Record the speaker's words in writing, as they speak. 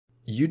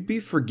You'd be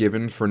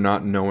forgiven for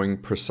not knowing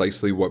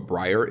precisely what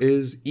Briar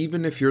is,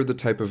 even if you're the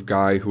type of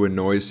guy who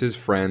annoys his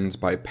friends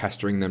by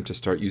pestering them to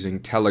start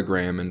using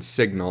Telegram and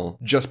Signal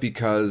just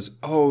because,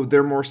 oh,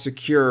 they're more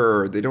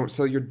secure, they don't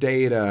sell your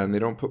data, and they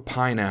don't put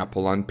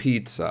pineapple on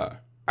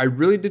pizza. I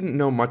really didn't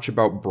know much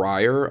about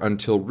Briar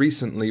until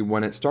recently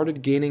when it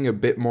started gaining a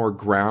bit more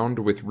ground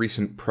with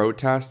recent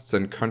protests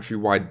and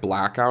countrywide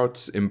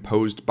blackouts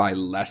imposed by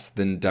less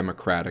than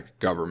democratic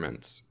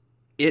governments.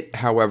 It,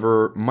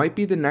 however, might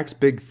be the next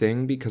big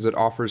thing because it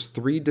offers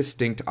 3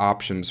 distinct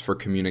options for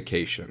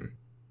communication.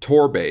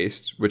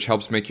 Tor-based, which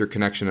helps make your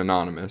connection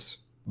anonymous,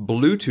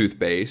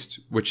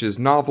 Bluetooth-based, which is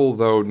novel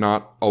though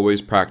not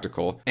always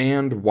practical,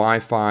 and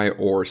Wi-Fi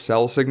or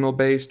cell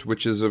signal-based,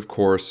 which is of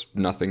course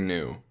nothing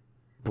new.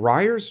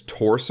 Briar's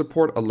Tor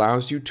support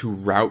allows you to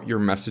route your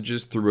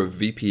messages through a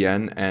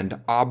VPN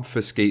and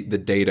obfuscate the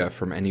data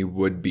from any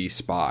would-be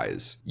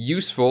spies.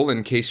 Useful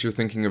in case you're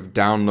thinking of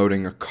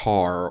downloading a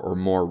car or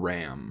more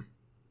RAM.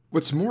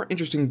 What's more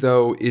interesting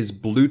though is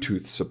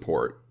Bluetooth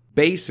support.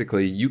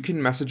 Basically, you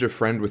can message a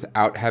friend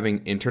without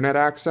having internet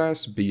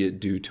access, be it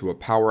due to a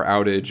power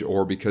outage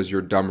or because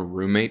your dumb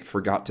roommate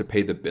forgot to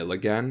pay the bill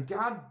again.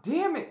 God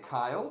damn it,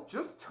 Kyle,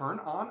 just turn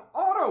on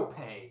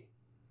autopay.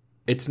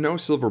 It's no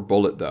silver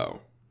bullet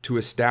though. To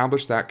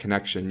establish that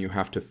connection, you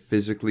have to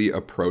physically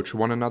approach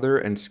one another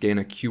and scan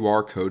a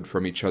QR code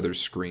from each other's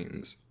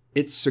screens.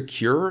 It's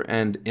secure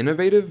and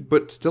innovative,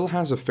 but still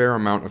has a fair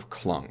amount of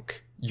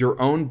clunk.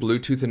 Your own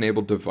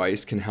Bluetooth-enabled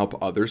device can help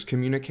others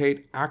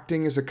communicate,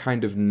 acting as a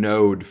kind of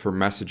node for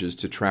messages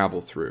to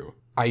travel through.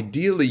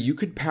 Ideally, you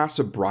could pass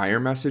a Briar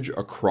message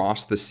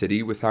across the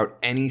city without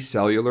any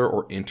cellular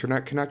or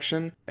internet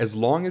connection, as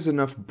long as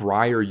enough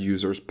Briar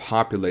users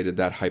populated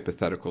that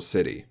hypothetical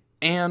city.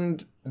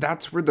 And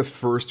that's where the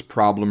first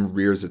problem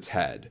rears its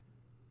head.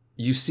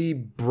 You see,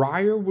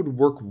 Briar would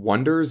work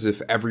wonders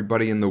if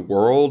everybody in the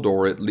world,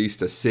 or at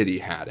least a city,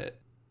 had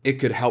it. It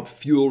could help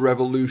fuel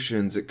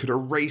revolutions, it could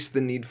erase the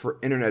need for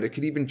internet, it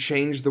could even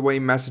change the way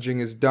messaging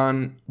is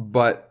done,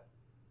 but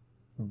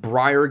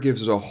Briar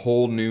gives a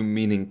whole new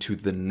meaning to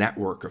the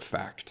network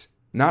effect.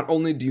 Not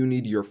only do you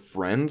need your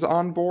friends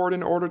on board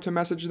in order to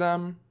message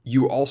them,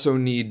 you also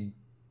need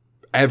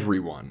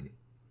everyone.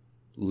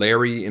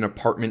 Larry in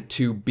apartment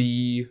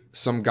 2B,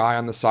 some guy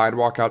on the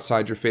sidewalk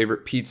outside your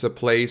favorite pizza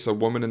place, a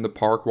woman in the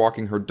park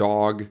walking her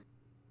dog.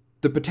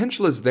 The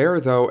potential is there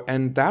though,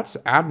 and that's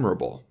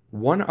admirable.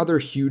 One other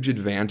huge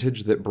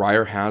advantage that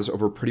Briar has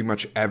over pretty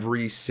much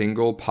every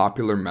single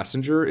popular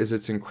messenger is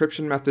its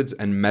encryption methods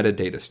and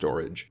metadata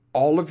storage.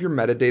 All of your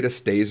metadata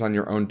stays on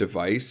your own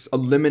device,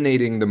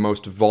 eliminating the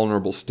most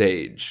vulnerable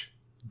stage.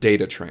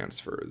 Data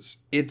transfers.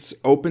 It's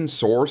open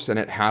source and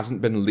it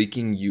hasn't been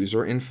leaking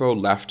user info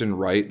left and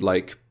right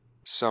like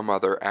some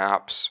other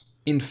apps.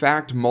 In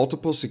fact,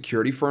 multiple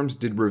security firms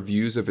did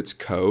reviews of its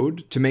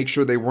code to make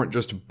sure they weren't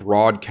just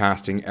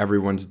broadcasting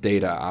everyone's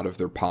data out of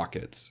their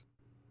pockets.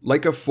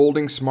 Like a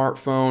folding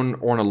smartphone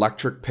or an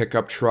electric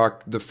pickup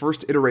truck, the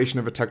first iteration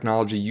of a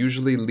technology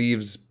usually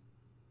leaves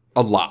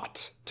a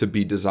lot to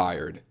be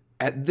desired.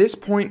 At this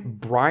point,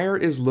 Briar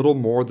is little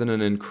more than an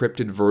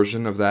encrypted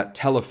version of that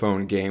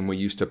telephone game we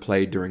used to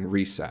play during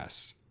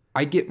recess.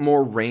 I get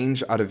more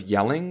range out of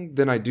yelling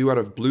than I do out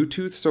of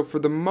Bluetooth, so for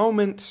the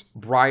moment,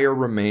 Briar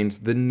remains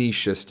the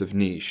nichest of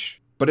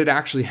niche. But it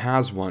actually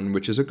has one,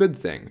 which is a good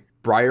thing.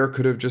 Briar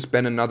could have just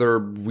been another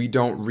we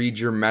don't read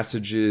your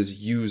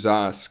messages, use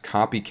us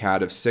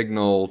copycat of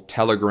Signal,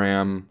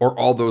 Telegram, or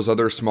all those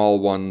other small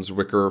ones,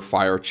 Wickr,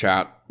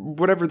 FireChat,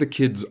 whatever the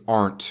kids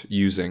aren't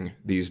using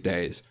these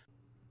days.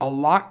 A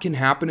lot can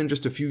happen in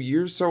just a few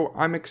years, so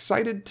I'm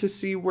excited to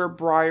see where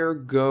Briar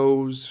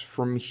goes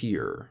from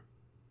here.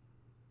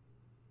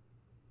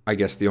 I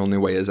guess the only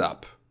way is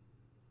up.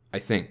 I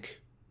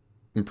think.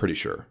 I'm pretty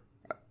sure.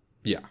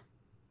 Yeah.